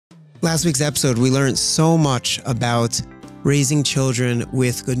Last week's episode, we learned so much about raising children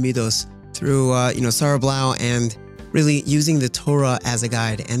with good middos through, Sarah Blau and really using the Torah as a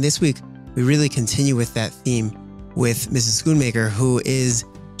guide. And this week, we really continue with that theme with Mrs. Schoonmaker, who is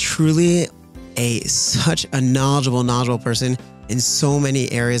truly such a knowledgeable person in so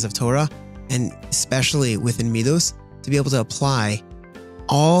many areas of Torah, and especially within middos, to be able to apply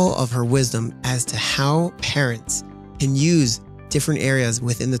all of her wisdom as to how parents can use different areas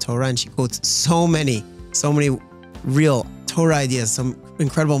within the Torah. And she quotes so many real Torah ideas, some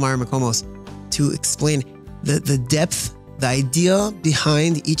incredible Mara Makomos, to explain the depth, the idea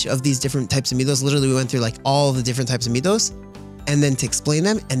behind each of these different types of middos. Literally, we went through like all the different types of middos, and then to explain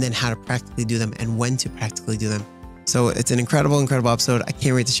them, and then how to practically do them and when to practically do them. So it's an incredible episode. I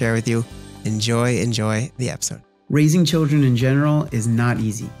can't wait to share with you. Enjoy the episode. Raising children in general is not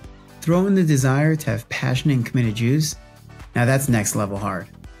easy. Throw in the desire to have passionate and committed Jews. Now that's next level hard.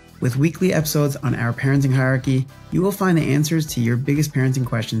 With weekly episodes on our parenting hierarchy, you will find the answers to your biggest parenting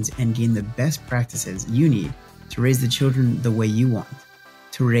questions and gain the best practices you need to raise the children the way you want,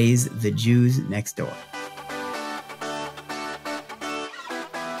 to raise the Jews next door.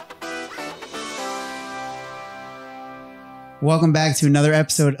 Welcome back to another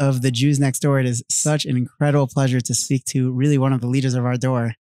episode of the Jews Next Door. It is such an incredible pleasure to speak to really one of the leaders of our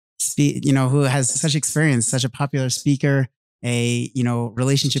door, who has such experience, such a popular speaker, a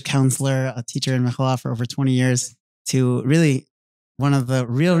relationship counselor, a teacher in Michlalah for over 20 years, to really one of the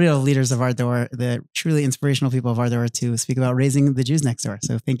real leaders of our door, the truly inspirational people of our door, to speak about raising the Jews next door.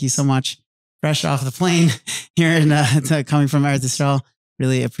 So thank you so much. Fresh off the plane here coming from Eretz Yisrael.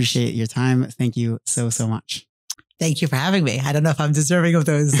 Really appreciate your time. Thank you so much. Thank you for having me. I don't know if I'm deserving of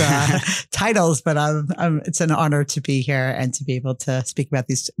those titles, but it's an honor to be here and to be able to speak about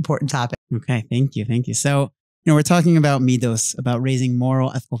these important topics. Okay, thank you. So, we're talking about middos, about raising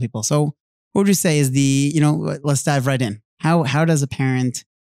moral, ethical people. So what would you say is let's dive right in. How does a parent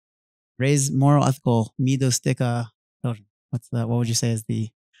raise moral, ethical, middos children? What would you say is the...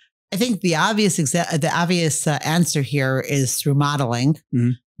 I think the obvious answer here is through modeling. Mm-hmm.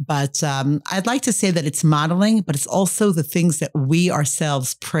 But I'd like to say that it's modeling, but it's also the things that we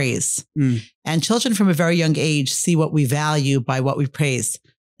ourselves praise. Mm. And children from a very young age see what we value by what we praise.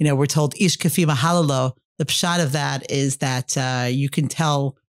 We're told, Ish kafi mahalalo. The pshat of that is that you can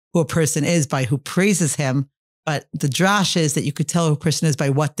tell who a person is by who praises him. But the drash is that you could tell who a person is by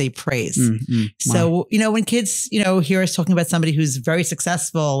what they praise. So, when kids, hear us talking about somebody who's very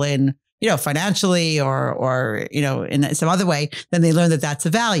successful in, financially or in some other way, then they learn that that's a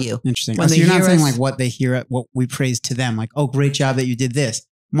value. Interesting. So you're not saying like what they hear, what we praise to them, like, oh, great job that you did this.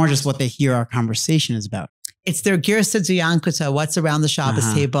 More just what they hear our conversation is about. It's their girsa d'yankuta, what's around the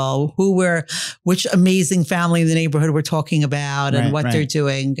Shabbos table, which amazing family in the neighborhood we're talking about and what they're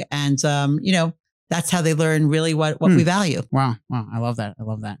doing. And, that's how they learn really what we value. Wow. I love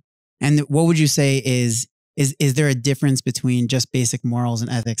that. And what would you say is there a difference between just basic morals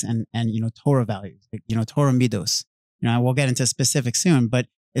and ethics and Torah values, like, Torah middos? We'll get into specifics soon, but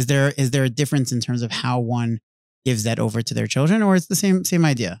is there a difference in terms of how one gives that over to their children, or it's the same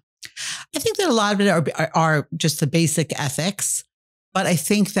idea? I think that a lot of it are just the basic ethics, but I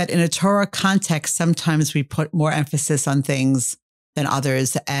think that in a Torah context, sometimes we put more emphasis on things than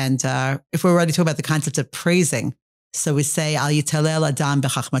others. And if we're already talking about the concept of praising, so we say, Al yitalel adam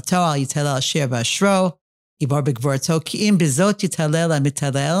b'chachmato, al yitalel shir b'ashro, ibar b'gvorto, ki'im bizot yitalel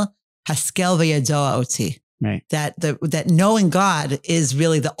amitalel, haskel v'yadoa oti. Right. That knowing God is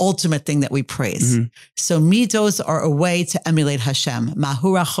really the ultimate thing that we praise. Mm-hmm. So middos are a way to emulate Hashem.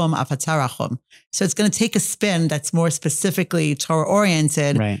 Mahu rachum afatah rachum. So it's going to take a spin that's more specifically Torah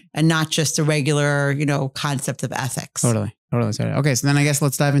oriented, and not just a regular, concept of ethics. Totally. Okay, so then I guess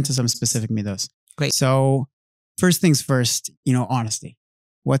let's dive into some specific middos. Great. So first things first, honesty.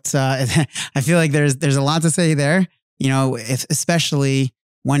 What's I feel like there's a lot to say there. Especially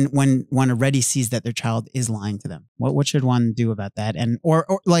when one already sees that their child is lying to them. What should one do about that? And or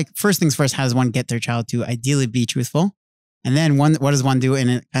like first things first, how does one get their child to ideally be truthful? And then what does one do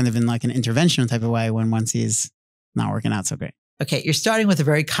in like an intervention type of way when one sees not working out so great? Okay, you're starting with a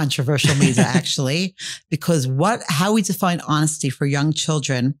very controversial midah actually, because how we define honesty for young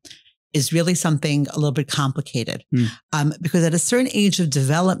children is really something a little bit complicated. Because at a certain age of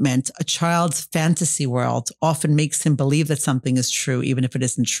development, a child's fantasy world often makes him believe that something is true, even if it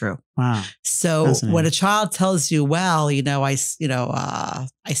isn't true. Wow. So when a child tells you, well, I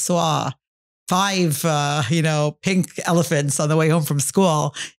saw 5, pink elephants on the way home from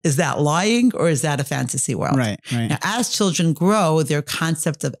school, is that lying or is that a fantasy world? Right. Now, as children grow, their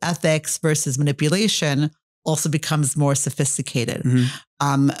concept of ethics versus manipulation also becomes more sophisticated.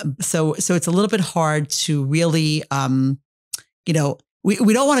 Mm-hmm. So it's a little bit hard to really, we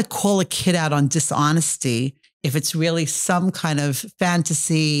don't want to call a kid out on dishonesty if it's really some kind of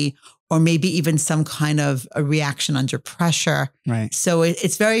fantasy or maybe even some kind of a reaction under pressure. Right. So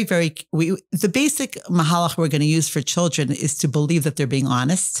it's very, very, the basic Michlalah we're going to use for children is to believe that they're being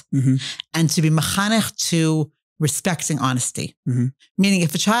honest and to be mechanech to respecting honesty. Meaning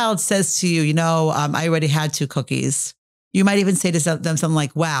if a child says to you, I already had 2 cookies, you might even say to them something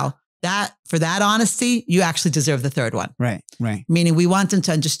like, wow, for that honesty, you actually deserve the 3rd one. Right, right. Meaning we want them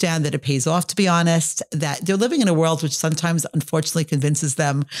to understand that it pays off to be honest, that they're living in a world which sometimes unfortunately convinces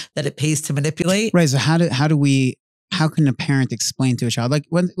them that it pays to manipulate. Right. So how can a parent explain to a child? Like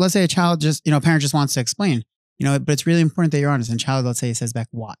let's say a child a parent just wants to explain, but it's really important that you're honest. And child, let's say, says back,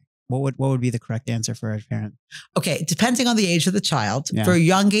 why? What would be the correct answer for a parent? Okay. Depending on the age of the child, for a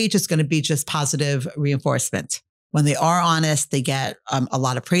young age, it's going to be just positive reinforcement. When they are honest, they get a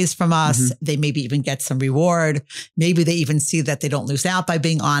lot of praise from us. They maybe even get some reward. Maybe they even see that they don't lose out by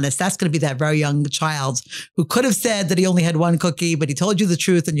being honest. That's going to be that very young child who could have said that he only had 1 cookie, but he told you the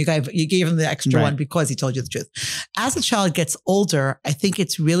truth and you gave him the extra one because he told you the truth. As the child gets older, I think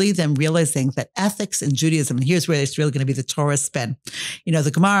it's really them realizing that ethics in Judaism, and here's where it's really going to be the Torah spin.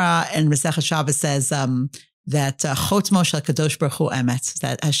 The Gemara in Masechet Shabbos says that Chotmo shel Kadosh Baruch Hu emet,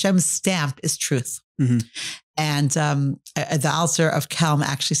 that Hashem's stamp is truth. And the Alter of Kelm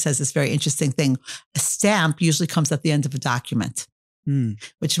actually says this very interesting thing. A stamp usually comes at the end of a document,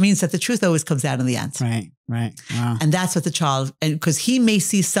 which means that the truth always comes out in the end. Right. Wow. And that's what the child, and because he may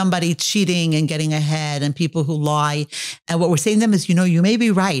see somebody cheating and getting ahead and people who lie. And what we're saying to them is, you may be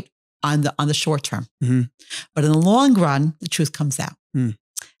right on the short term, but in the long run, the truth comes out.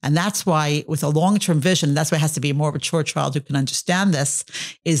 And that's why with a long-term vision, that's why it has to be a more mature child who can understand this,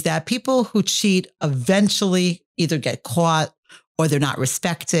 is that people who cheat eventually either get caught or they're not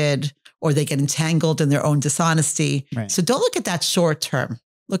respected or they get entangled in their own dishonesty. Right. So don't look at that short term.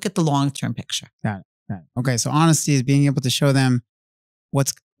 Look at the long-term picture. Got it. Okay. So honesty is being able to show them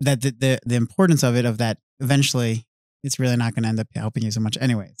the importance of it, of that eventually it's really not going to end up helping you so much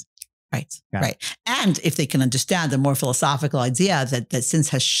anyways. Right. And if they can understand the more philosophical idea that since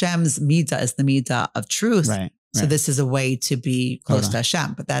Hashem's midah is the midah of truth, so this is a way to be close to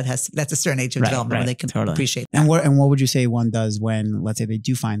Hashem. But that's a certain age of development where they can appreciate that. And what would you say one does when, let's say, they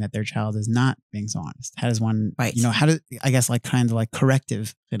do find that their child is not being so honest? How does one, how do, I guess, kind of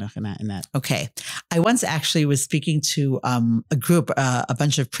corrective in that? Okay. I once actually was speaking to a group, a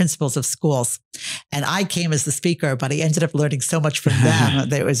bunch of principals of schools, and I came as the speaker, but I ended up learning so much from them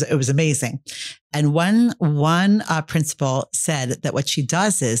that it was amazing. And one principal said that what she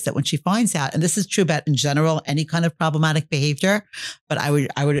does is that when she finds out, and this is true about in general, any kind of problematic behavior, but I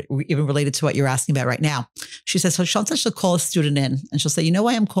would even relate it to what you're asking about right now. She says, so she'll call a student in and she'll say, you know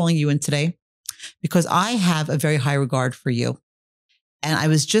why I'm calling you in today? Because I have a very high regard for you. And I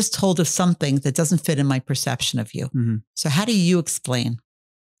was just told of something that doesn't fit in my perception of you. So how do you explain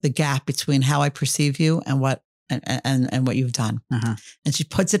the gap between how I perceive you and what what you've done? And she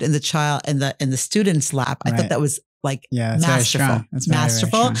puts it in the student's lap. I thought that was masterful. That's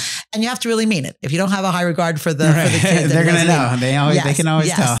masterful. Very and you have to really mean it. If you don't have a high regard for the kid, they're going to know. They can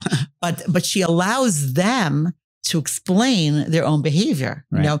always tell. But she allows them to explain their own behavior.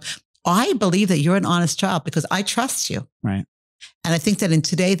 I believe that you're an honest child because I trust you. Right. And I think that in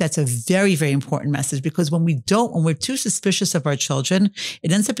today, that's a very, very important message, because when we're too suspicious of our children,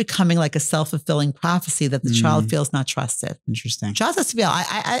 it ends up becoming like a self-fulfilling prophecy that the child feels not trusted. Interesting. Child has to be,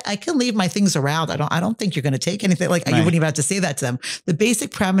 I can leave my things around. I don't think you're going to take anything. You wouldn't even have to say that to them. The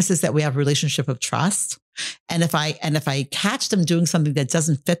basic premise is that we have a relationship of trust. And if I catch them doing something that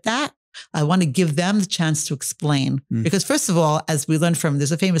doesn't fit that, I want to give them the chance to explain. Because first of all, as we learned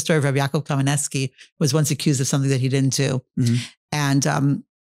there's a famous story of Rabbi Yaakov Kamenetsky, who was once accused of something that he didn't do. And,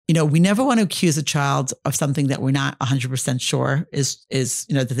 we never want to accuse a child of something that we're not 100% sure is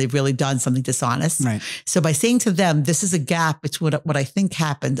that they've really done something dishonest. Right. So by saying to them, this is a gap between what I think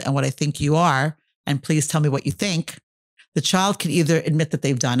happened and what I think you are, and please tell me what you think, the child can either admit that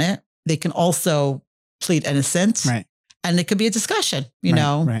they've done it. They can also plead innocent. Right. And it could be a discussion,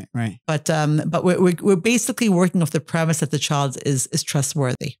 know. Right. But we're basically working with the premise that the child is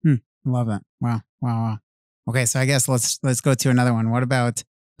trustworthy. Love that. Wow. Okay, so I guess let's go to another one. What about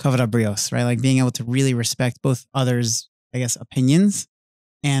kavod habrios, right? Like being able to really respect both others, I guess, opinions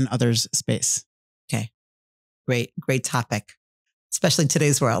and others' space. Okay, great topic, especially in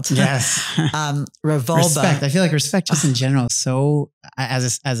today's world. Yes. Revolba. Respect. I feel like respect just in general. So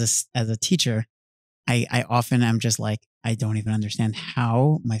as a teacher, I often am just like, I don't even understand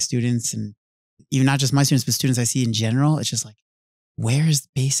how my students and even not just my students, but students I see in general, it's just like, where's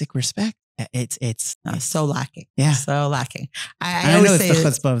basic respect? It's so lacking. Yeah. So lacking. I know it's the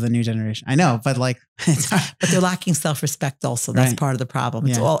chutzpah of the new generation. I know, but like, but they're lacking self-respect also. That's part of the problem.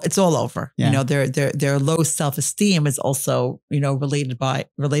 It's all over. Yeah. You know, their low self-esteem is also, you know,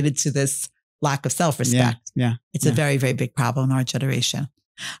 related to this lack of self-respect. Yeah. It's a very, very big problem in our generation.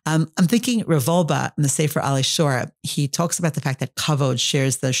 I'm thinking Rav Wolbe in the Sefer Ali Shor, he talks about the fact that kavod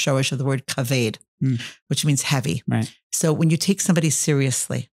shares the shorish of the word kaved, which means heavy. Right. So when you take somebody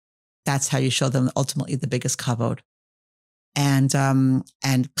seriously, that's how you show them ultimately the biggest kavod. And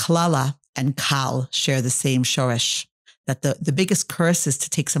Michlalah and kal share the same shorish, that the biggest curse is to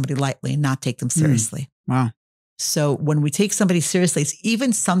take somebody lightly and not take them seriously. Wow. So when we take somebody seriously, it's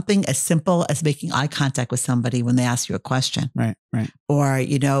even something as simple as making eye contact with somebody when they ask you a question. Right. Or,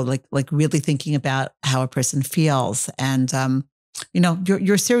 you know, like really thinking about how a person feels. And, you know,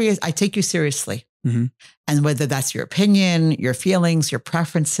 you're serious. I take you seriously. Mm-hmm. And whether that's your opinion, your feelings, your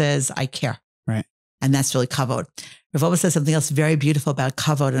preferences, I care. Right. And that's really kavod. Rav Wolbe says something else very beautiful about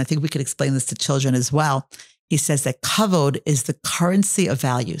kavod, and I think we could explain this to children as well. He says that kavod is the currency of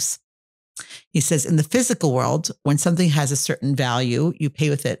values. He says in the physical world, when something has a certain value, you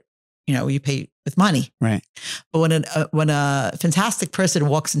pay with it. You know, you pay with money. Right. But when a fantastic person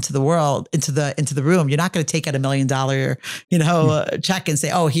walks into the world, into the room, you're not going to take out $1 million, you know, check and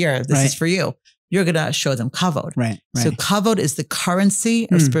say, "Oh, here, this is for you." You're going to show them kavod. Right. So kavod is the currency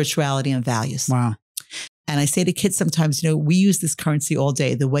of spirituality and values. Wow. And I say to kids sometimes, you know, we use this currency all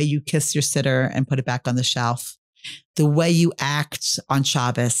day. The way you kiss your sitter and put it back on the shelf, the way you act on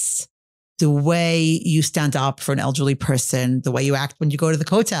Shabbos, the way you stand up for an elderly person, the way you act when you go to the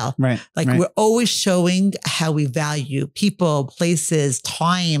kotel. Right. Like we're always showing how we value people, places,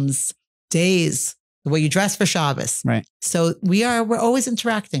 times, days, the way you dress for Shabbos. Right. So we're always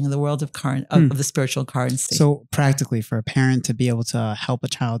interacting in the world of of the spiritual currency. So practically for a parent to be able to help a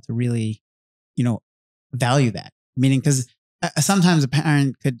child to really, you know, value that, meaning because sometimes a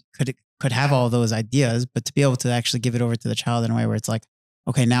parent could have all those ideas, but to be able to actually give it over to the child in a way where it's like,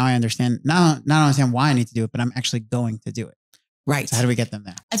 okay, now I understand, not understand why I need to do it, but I'm actually going to do it. Right. So how do we get them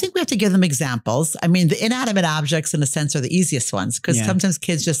there? I think we have to give them examples. I mean, the inanimate objects in a sense are the easiest ones because sometimes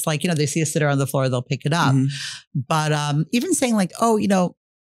kids just like, you know, they see a sitter on the floor, they'll pick it up. But even saying like, oh, you know,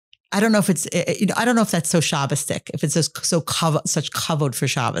 I don't know if it's, you know, I don't know if that's so Shabbostic, if it's just such kavod for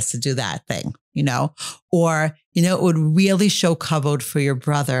Shabbos to do that thing, you know, or, you know, it would really show kavod for your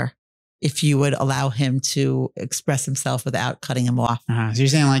brother if you would allow him to express himself without cutting him off. So you're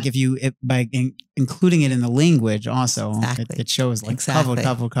saying like by including it in the language also, it shows like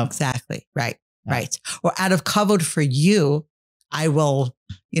kavod. Exactly. Right. Or out of kavod for you, I will,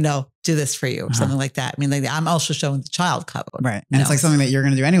 you know, do this for you or something like that. I mean, like I'm also showing the child kavod. Right. And it's like something that you're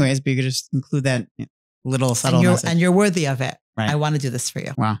going to do anyways, but you could just include that little subtle message. And you're worthy of it. Right. I want to do this for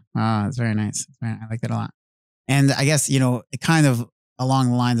you. Wow. That's very nice. I like that a lot. And I guess, you know, it kind of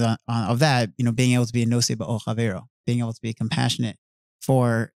along the lines of that, you know, being able to be a nosei ba'ol chavero, being able to be compassionate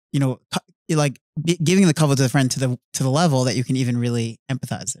for, you know, like giving the kavod to the friend to the level that you can even really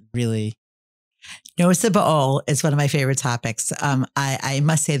empathize and really. Nosei ba'ol is one of my favorite topics. I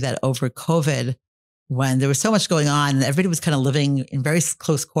must say that over COVID, when there was so much going on and everybody was kind of living in very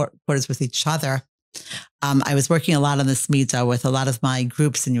close quarters with each other, I was working a lot on this midah with a lot of my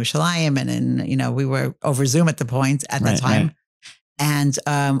groups in Yerushalayim, and you know, we were over Zoom at that time. Right. And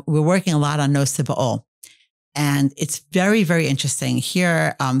we're working a lot on nosei ba'ol. And it's very, very interesting.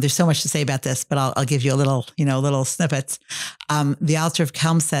 Here, there's so much to say about this, but I'll give you a little snippets. The Alter of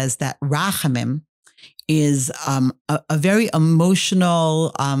Kelm says that rachamim is a very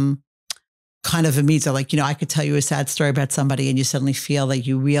emotional kind of a mitzvah. Like, you know, I could tell you a sad story about somebody and you suddenly feel like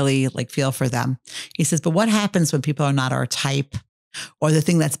you really like feel for them. He says, but what happens when people are not our type, or the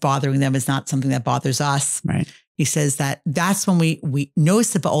thing that's bothering them is not something that bothers us? Right. He says that's when we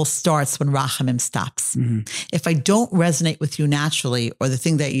nosei ba'ol starts when rachamim stops. If I don't resonate with you naturally, or the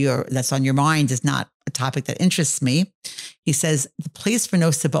thing that's on your mind is not a topic that interests me, he says the place for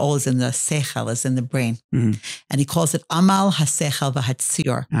nosei ba'ol is in the seichel, is in the brain, and he calls it amal haseichel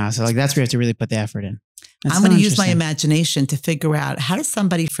v'hatzior. So like that's where you have to really put the effort in. I'm going to use my imagination to figure out how does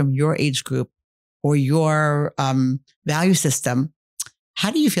somebody from your age group or your value system,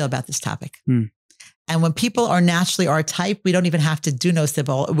 how do you feel about this topic? And when people are naturally our type, we don't even have to do nosei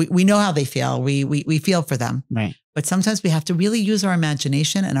ba'ol. We know how they feel. We feel for them. Right. But sometimes we have to really use our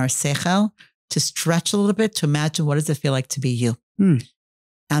imagination and our seichel to stretch a little bit to imagine what does it feel like to be you.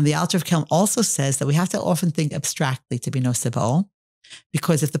 And the Alter of Kelm also says that we have to often think abstractly to be nosei ba'ol,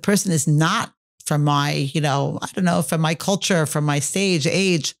 because if the person is not from my, you know, I don't know, from my culture, from my stage,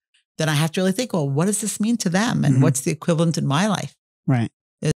 age, then I have to really think, well, what does this mean to them? And what's the equivalent in my life? Right.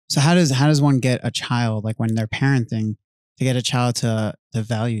 So how does one get a child, like when they're parenting, to get a child to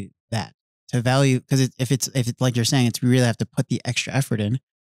value that, to value, because if it's like you're saying, it's, we really have to put the extra effort in.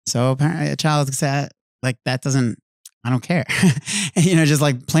 So apparently a child says like, that doesn't, I don't care, just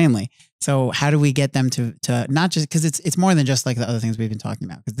like plainly. So how do we get them to not just, because it's more than just like the other things we've been talking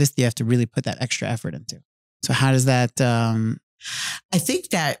about, because this you have to really put that extra effort into. So how does that? I think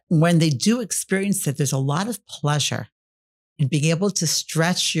that when they do experience it, there's a lot of pleasure in being able to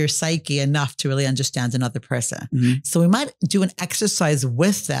stretch your psyche enough to really understand another person. So we might do an exercise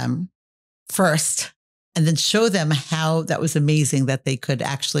with them first, and then show them how that was amazing that they could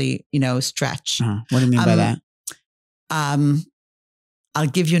actually, stretch. What do you mean by that? I'll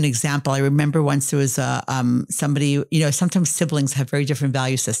give you an example. I remember once there was somebody, sometimes siblings have very different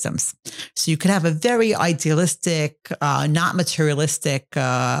value systems. So you could have a very idealistic, not materialistic,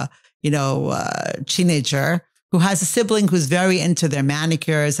 teenager who has a sibling who's very into their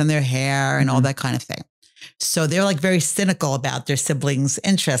manicures and their hair and all that kind of thing. So they're like very cynical about their siblings'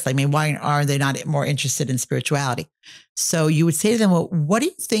 interests. I mean, why are they not more interested in spirituality? So you would say to them, well, what do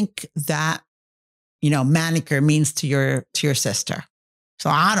you think that, manicure means to your sister? So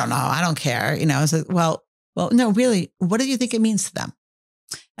I don't know. I don't care. So, well, no, really, what do you think it means to them?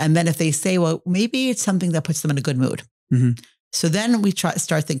 And then if they say, well, maybe it's something that puts them in a good mood. So then we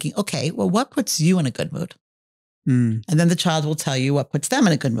start thinking, okay, well, what puts you in a good mood? And then the child will tell you what puts them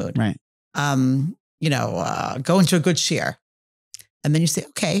in a good mood. Right. Go into a good shir. And then you say,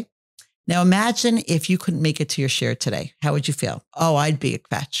 okay, now imagine if you couldn't make it to your shir today. How would you feel? Oh, I'd be a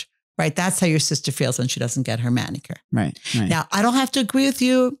kvetch. Right. That's how your sister feels when she doesn't get her manicure. Right. Now, I don't have to agree with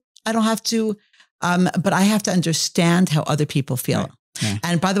you. I don't have to, but I have to understand how other people feel. Right.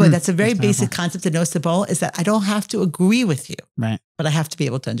 And by the way, that's a very basic concept in Nosabol, is that I don't have to agree with you. Right. But I have to be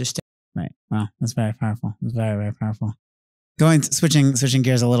able to understand. Right. Wow. That's very powerful. That's very, very powerful. Switching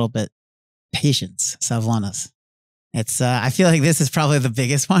gears a little bit. Patience, savlanas. It's, I feel like this is probably the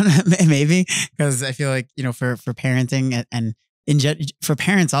biggest one, maybe, because I feel like, for parenting and for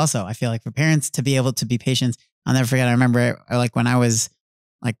parents also, I feel like for parents to be able to be patient. I'll never forget. I remember like when I was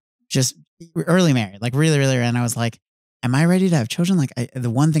like just early married, like really, really, and I was like, am I ready to have children? Like the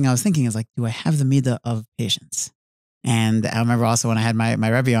one thing I was thinking is like, do I have the midah of patience? And I remember also when I had my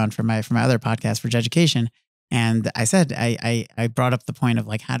Rebbe on for my other podcast for education, and I said, I brought up the point of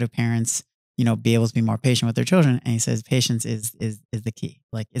like, how do parents, be able to be more patient with their children? And he says, patience is the key,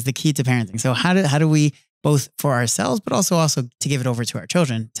 like is the key to parenting. So how do we both for ourselves, but also to give it over to our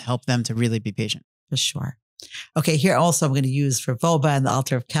children to help them to really be patient? For sure. Okay, here also I'm going to use for Volba and the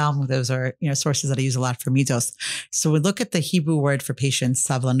altar of Kelm. Those are sources that I use a lot for Middos. So we look at the Hebrew word for patience,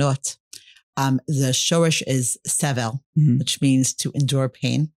 savlanot. The shorish is sevel, which means to endure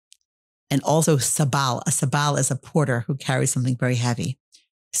pain, and also sabal. A sabal is a porter who carries something very heavy.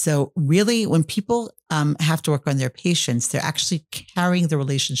 So really, when people have to work on their patience, they're actually carrying the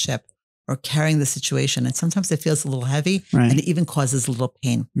relationship or carrying the situation. And sometimes it feels a little heavy, and it even causes a little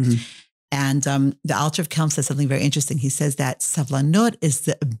pain. And the altar of Kelm says something very interesting. He says that savlanut is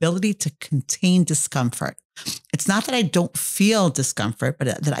the ability to contain discomfort. It's not that I don't feel discomfort,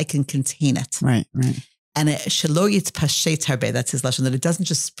 but that I can contain it. Right. And shelo yitpashet harbe, that's his lesson, that it doesn't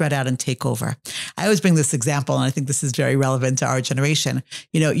just spread out and take over. I always bring this example, and I think this is very relevant to our generation.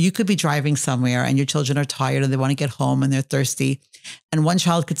 You could be driving somewhere and your children are tired and they want to get home and they're thirsty. And one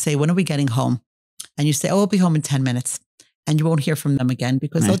child could say, when are we getting home? And you say, oh, we'll be home in 10 minutes. And you won't hear from them again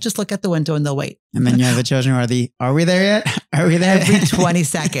because they'll just look at the window and they'll wait. And then you have the children who are we there yet? Are we there? Every 20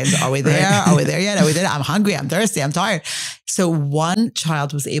 seconds. Are we there? Are we there yet? Are we there? I'm hungry. I'm thirsty. I'm tired. So one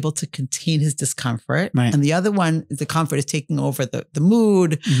child was able to contain his discomfort. And the other one, the comfort is taking over the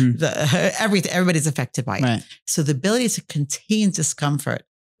mood, everything. Everybody's affected by it. So the ability to contain discomfort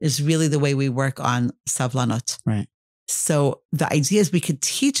is really the way we work on savlanot. So the idea is we could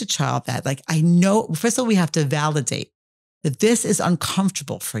teach a child that, like, I know, first of all, we have to validate that this is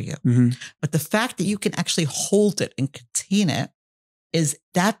uncomfortable for you. But the fact that you can actually hold it and contain it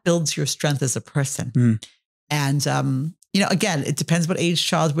that builds your strength as a person. And, again, it depends what age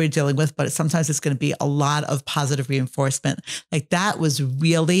child we're dealing with, but sometimes it's going to be a lot of positive reinforcement. Like that was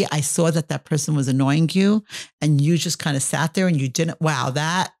really, I saw that person was annoying you and you just kind of sat there and you didn't, wow,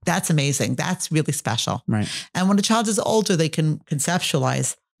 that's amazing. That's really special. And when a child is older, they can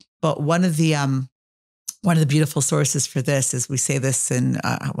conceptualize. But one of the beautiful sources for this is we say this in,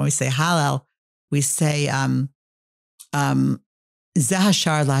 when we say Hallel, we say,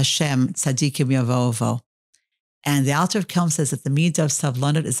 Zehashar LaHashem tzadikim yavovo. And the altar of Kelm says that the midah of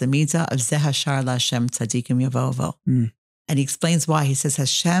savlanut is the midah of Zehashar LaHashem tzadikim yavovo. And he explains why. He says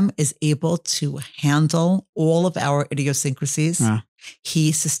Hashem is able to handle all of our idiosyncrasies.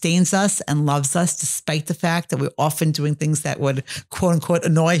 He sustains us and loves us despite the fact that we're often doing things that would, quote unquote,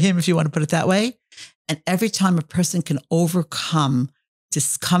 annoy him, if you want to put it that way. And every time a person can overcome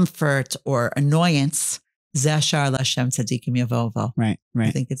discomfort or annoyance, Zashar Lashem Tzadikim Yavovo. Right.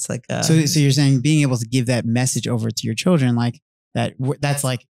 I think it's like so you're saying being able to give that message over to your children, like that's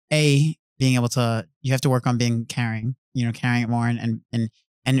like being able to, you have to work on being caring, carrying it more and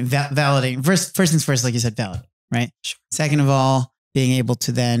validating. First things first, like you said, validate, right? Sure. Second of all, being able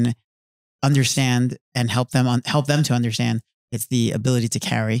to then understand and help them to understand it's the ability to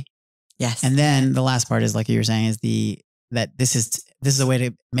carry. Yes. And then the last part is, like you were saying, is that this is a way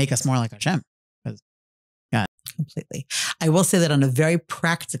to make us more like Hashem. Completely. I will say that on a very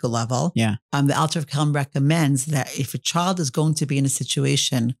practical level, the Alter Rebbe recommends that if a child is going to be in a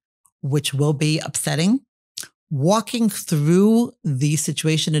situation which will be upsetting, walking through the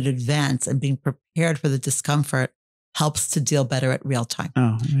situation in advance and being prepared for the discomfort helps to deal better at real time.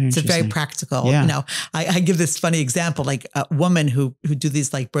 Oh, it's a very practical, I give this funny example, like a woman who do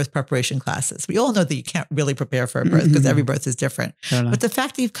these like birth preparation classes. We all know that you can't really prepare for a birth because every birth is different. But the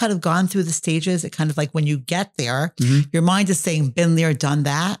fact that you've kind of gone through the stages, it kind of like when you get there, your mind is saying, been there, done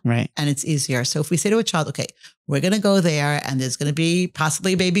that. Right. And it's easier. So if we say to a child, okay, we're going to go there and there's going to be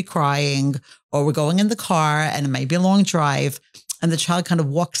possibly a baby crying, or we're going in the car and it might be a long drive, and the child kind of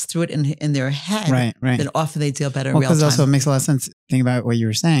walks through it in their head, right. then often they deal better in real time. Because also it makes a lot of sense. Think about what you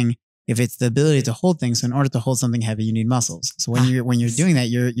were saying. If it's the ability to hold things, so in order to hold something heavy, you need muscles. So when you're doing that,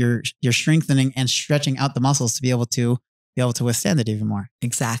 you're strengthening and stretching out the muscles to be able to withstand it even more.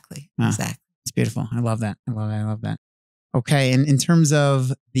 Exactly. It's beautiful. I love that. I love that. Okay, and in terms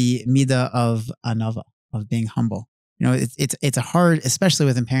of the midah of anava, of being humble, it's a hard, especially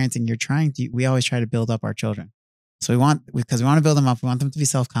within parenting. We always try to build up our children. So because we want to build them up, we want them to be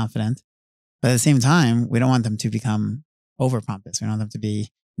self-confident, but at the same time, we don't want them to become over pompous. We don't want them to be,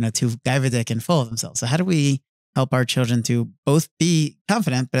 too gaivadik and full of themselves. So how do we help our children to both be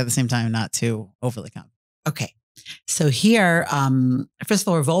confident, but at the same time, not too overly confident? Okay. So here, first of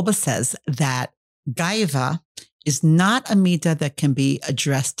all, Volba says that gaiva is not a midah that can be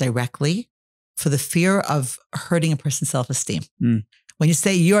addressed directly for the fear of hurting a person's self-esteem. When you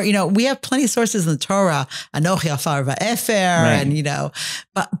say we have plenty of sources in the Torah, Anochi Afar Va'efer, and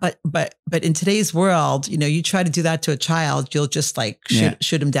but in today's world, you try to do that to a child, you'll just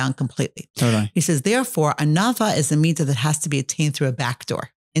shoot him down completely. Totally. He says, therefore, anava is a midah that has to be attained through a back door,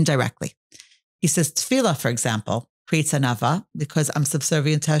 indirectly. He says, tefillah, for example, creates anava because I'm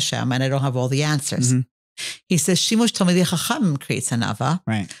subservient to Hashem and I don't have all the answers. He says, Shimush Talmidei Chacham creates anava,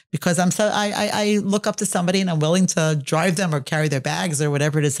 right? Because I look up to somebody and I'm willing to drive them or carry their bags or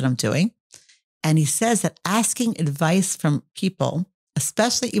whatever it is that I'm doing. And he says that asking advice from people,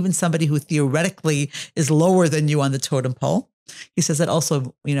 especially even somebody who theoretically is lower than you on the totem pole, he says that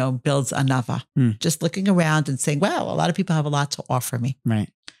also, builds anava. Just looking around and saying, wow, a lot of people have a lot to offer me. Right.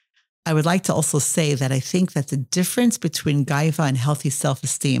 I would like to also say that I think that the difference between gaiva and healthy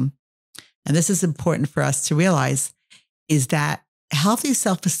self-esteem, and this is important for us to realize, is that healthy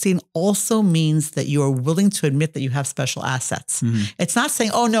self-esteem also means that you are willing to admit that you have special assets. It's not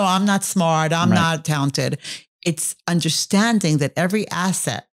saying, oh no, I'm not smart, I'm not talented. It's understanding that every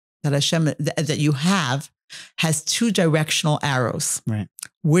asset that Hashem, that you have has two directional arrows. Right.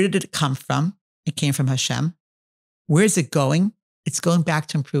 Where did it come from? It came from Hashem. Where is it going? It's going back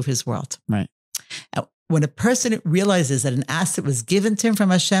to improve his world. Right. When a person realizes that an asset was given to him from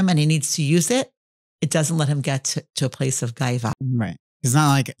Hashem and he needs to use it, it doesn't let him get to a place of gaiva. Right. It's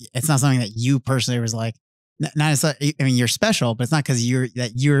not something that you personally was like, you're special, but it's not because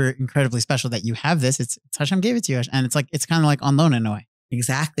you're incredibly special that you have this. It's Hashem gave it to you. And it's kind of like on loan in a way.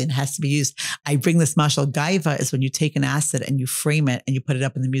 Exactly. And it has to be used. I bring this mashal. Gaiva is when you take an asset and you frame it and you put it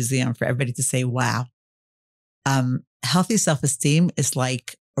up in the museum for everybody to say, wow. Healthy self-esteem is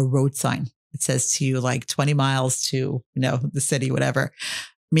like a road sign. It says to you like 20 miles to, the city, whatever,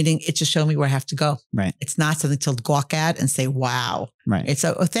 meaning it just showed me where I have to go. Right. It's not something to gawk at and say, wow. Right. It's,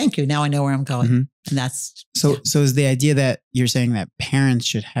 oh, thank you. Now I know where I'm going. And that's. So is the idea that you're saying that parents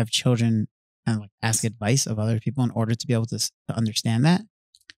should have children kind of like ask advice of other people in order to be able to understand that?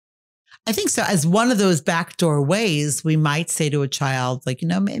 I think so. As one of those backdoor ways, we might say to a child, like,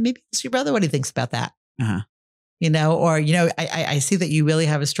 maybe ask your brother what he thinks about that. I see that you really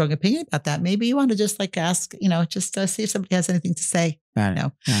have a strong opinion about that. Maybe you want to just ask, just see if somebody has anything to say.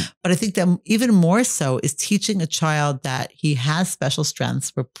 But I think that even more so is teaching a child that he has special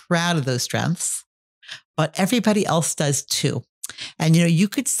strengths. We're proud of those strengths, but everybody else does too. And, you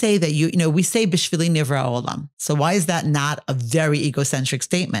could say that we say Bishvili Nivra Olam. So why is that not a very egocentric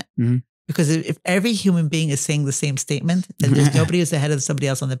statement? Mm-hmm. Because if every human being is saying the same statement, then there's nobody who's ahead of somebody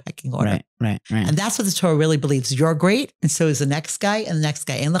else on the pecking order. Right. And that's what the Torah really believes. You're great, and so is the next guy and the next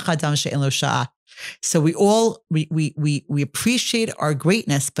guy. Ein lecha adam she'ein lo sha'ah. So we appreciate our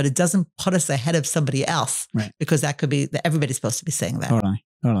greatness, but it doesn't put us ahead of somebody else, right? Because that could be that everybody's supposed to be saying that.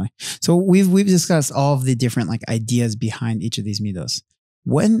 Totally. So we've discussed all of the different like ideas behind each of these middos.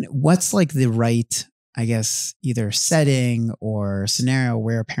 What's like the right, I guess, either setting or scenario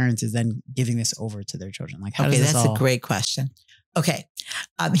where a parent is then giving this over to their children? Like, how does this that's a great question. Okay.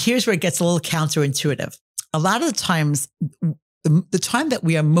 Here's where it gets a little counterintuitive. A lot of the times, the time that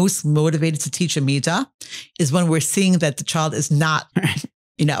we are most motivated to teach a midah is when we're seeing that the child is not, at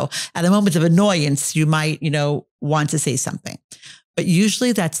a moment of annoyance, you might, want to say something. But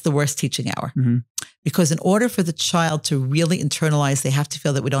usually that's the worst teaching hour. Mm-hmm. Because in order for the child to really internalize, they have to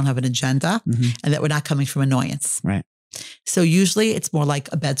feel that we don't have an agenda and that we're not coming from annoyance. Right. So usually it's more like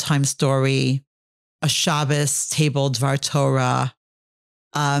a bedtime story, a Shabbos table, Dvar Torah,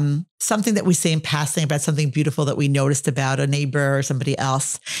 something that we say in passing about something beautiful that we noticed about a neighbor or somebody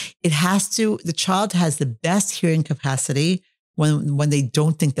else. The child has the best hearing capacity when they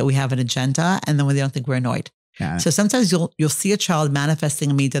don't think that we have an agenda and then when they don't think we're annoyed. So sometimes you'll see a child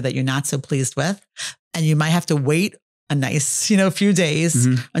manifesting a midah that you're not so pleased with, and you might have to wait a nice, few days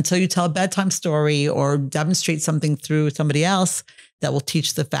until you tell a bedtime story or demonstrate something through somebody else that will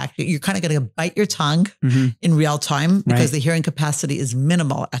teach the fact that you're kind of going to bite your tongue in real time because the hearing capacity is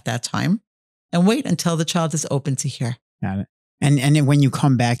minimal at that time, and wait until the child is open to hear. Got it. And then when you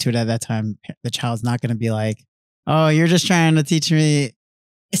come back to it at that time, the child's not going to be like, "Oh, you're just trying to teach me."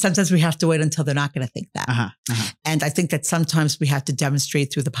 Sometimes we have to wait until they're not going to think that. And I think that sometimes we have to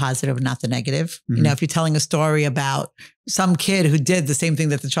demonstrate through the positive, not the negative. If you're telling a story about some kid who did the same thing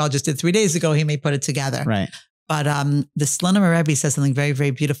that the child just did 3 days ago, he may put it together. Right. But the Slonim Rebbe says something very,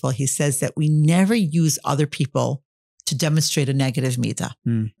 very beautiful. He says that we never use other people to demonstrate a negative midah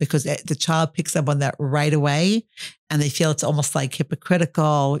because the child picks up on that right away and they feel it's almost like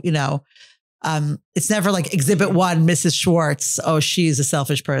hypocritical, it's never like exhibit 1, Mrs. Schwartz. Oh, she's a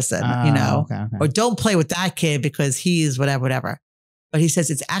selfish person, Okay. or don't play with that kid because he's whatever. But he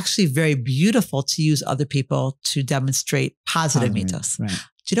says it's actually very beautiful to use other people to demonstrate positive middos. Right.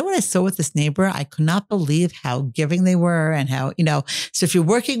 Do you know what I saw with this neighbor? I could not believe how giving they were and how, so if you're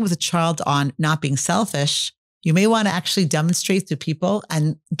working with a child on not being selfish, you may want to actually demonstrate to people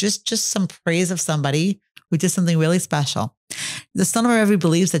and just some praise of somebody who did something really special. The Slonim Rebbe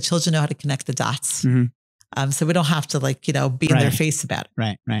believes that children know how to connect the dots. So we don't have to be in their face about it.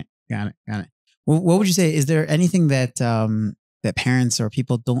 Right. Got it. Well, what would you say? Is there anything that that parents or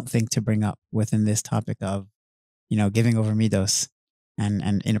people don't think to bring up within this topic of, giving over middos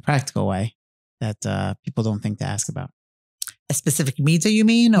and in a practical way that people don't think to ask about? A specific midah, you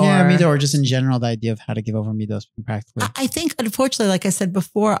mean? Or? Yeah, midah, or just in general, the idea of how to give over middos practically. I think, unfortunately, like I said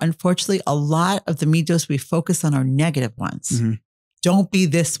before, a lot of the middos we focus on are negative ones. Don't be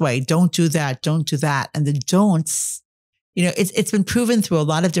this way. Don't do that. Don't do that. And the don'ts, it's been proven through a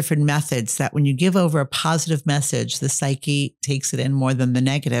lot of different methods that when you give over a positive message, the psyche takes it in more than the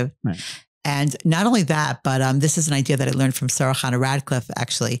negative. Right. And not only that, but this is an idea that I learned from Sarah Chana Radcliffe,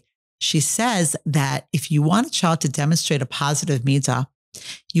 actually. She says that if you want a child to demonstrate a positive midah,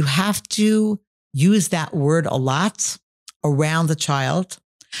 you have to use that word a lot around the child,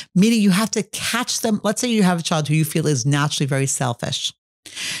 meaning you have to catch them. Let's say you have a child who you feel is naturally very selfish.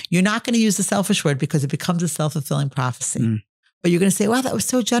 You're not going to use the selfish word because it becomes a self-fulfilling prophecy. But you're going to say, wow, that was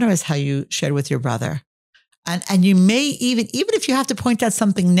so generous how you shared with your brother. And you may even if you have to point out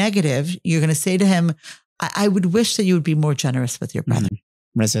something negative, you're going to say to him, I would wish that you would be more generous with your brother.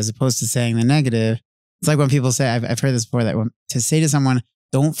 Right, so as opposed to saying the negative, it's like when people say, I've heard this before, that to say to someone,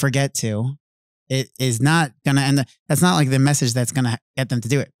 don't forget to, it is not going to end. That's not like the message that's going to get them to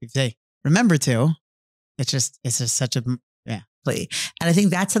do it. If you say, remember to, it's just such a, yeah. And I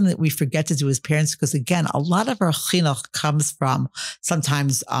think that's something that we forget to do as parents, because again, a lot of our chinuch comes from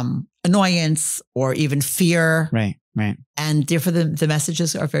sometimes annoyance or even fear. Right. And therefore the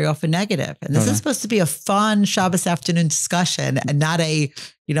messages are very often negative. And this is supposed to be a fun Shabbos afternoon discussion and not a,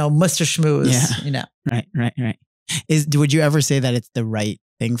 muster schmooze, Right. Would you ever say that it's the right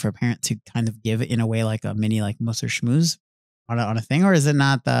thing for a parent to kind of give in a way like a mini muster schmooze on a thing, or is it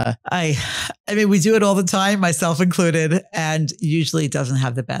not the? I mean, we do it all the time, myself included, and usually it doesn't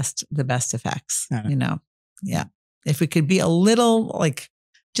have the best effects, Yeah. If we could be a little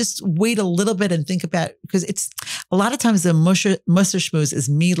just wait a little bit and think about, because it's a lot of times the muster schmooze is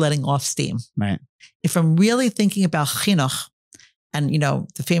me letting off steam. Right. If I'm really thinking about chinuch And,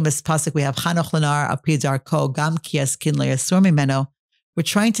 the famous pasuk we have, Chanoch Lanar Api Darko Gam Ki Yaskin Lo Yasur Mimeno. We're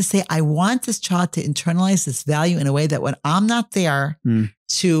trying to say, I want this child to internalize this value in a way that when I'm not there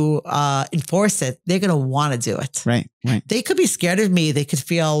to enforce it, they're going to want to do it. Right. They could be scared of me. They could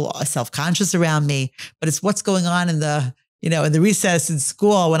feel self-conscious around me, but it's what's going on in the, in the recess in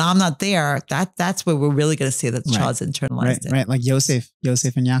school when I'm not there. That's where we're really going to see that the child's internalized it. Right. Like Yosef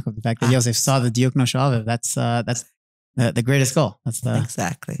and Yaakov, the fact that Yosef saw the diuk no shaviv, that's the greatest goal. That's the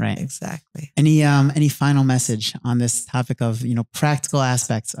exactly right. Exactly. Any final message on this topic of practical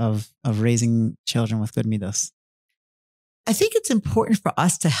aspects of raising children with good middos? I think it's important for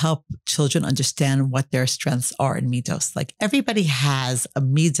us to help children understand what their strengths are in middos. Like everybody has a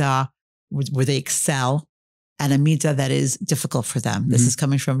midah where they excel and a midah that is difficult for them. This is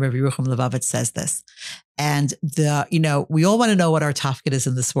coming from Rabbi Yerucham Levavitz says this. And we all want to know what our tafkid is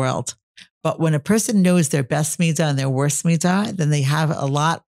in this world. But when a person knows their best midah and their worst midah, then they have a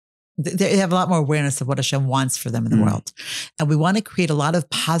lot more awareness of what Hashem wants for them in the world. And we want to create a lot of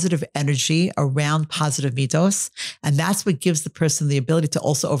positive energy around positive middos. And that's what gives the person the ability to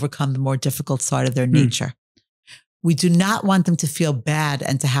also overcome the more difficult side of their nature. We do not want them to feel bad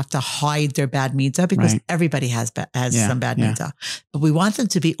and to have to hide their bad midah because everybody has some bad midah. But we want them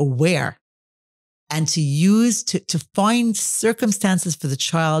to be aware and to find circumstances for the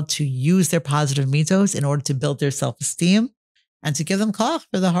child to use their positive middos in order to build their self-esteem and to give them koach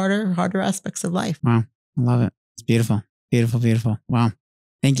for the harder aspects of life. Wow. I love it. It's beautiful. Beautiful, beautiful. Wow.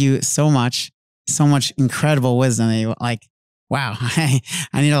 Thank you so much. So much incredible wisdom. Wow. I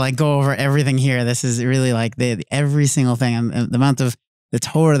need to go over everything here. This is really every single thing and the amount of the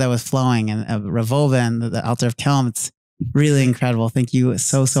Torah that was flowing and Revolva and the altar of Kelm. It's really incredible. Thank you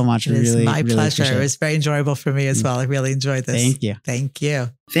so much. It is my pleasure. It was very enjoyable for me as well. I really enjoyed this. Thank you. Thank you.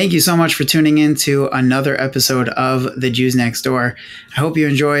 Thank you so much for tuning in to another episode of the Jews Next Door. I hope you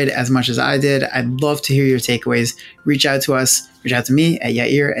enjoyed as much as I did. I'd love to hear your takeaways. Reach out to us. Reach out to me at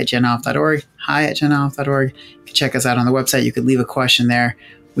yair@jenaleph.org, hi@jenaleph.org. You can check us out on the website. You could leave a question there.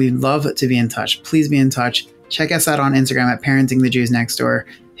 We'd love to be in touch. Please be in touch. Check us out on Instagram at Parenting the Jews Next Door.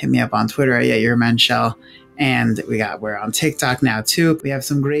 Hit me up on Twitter at Yair Menshel. And we're on TikTok now too. We have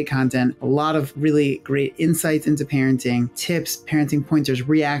some great content, a lot of really great insights into parenting, tips, parenting pointers,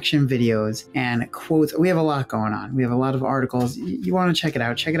 reaction videos, and quotes. We have a lot going on. We have a lot of articles. You want to check it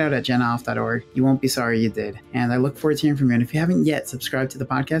out. Check it out at jenaleph.org. You won't be sorry you did. And I look forward to hearing from you. And if you haven't yet subscribed to the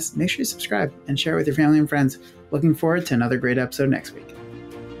podcast, make sure you subscribe and share it with your family and friends. Looking forward to another great episode next week.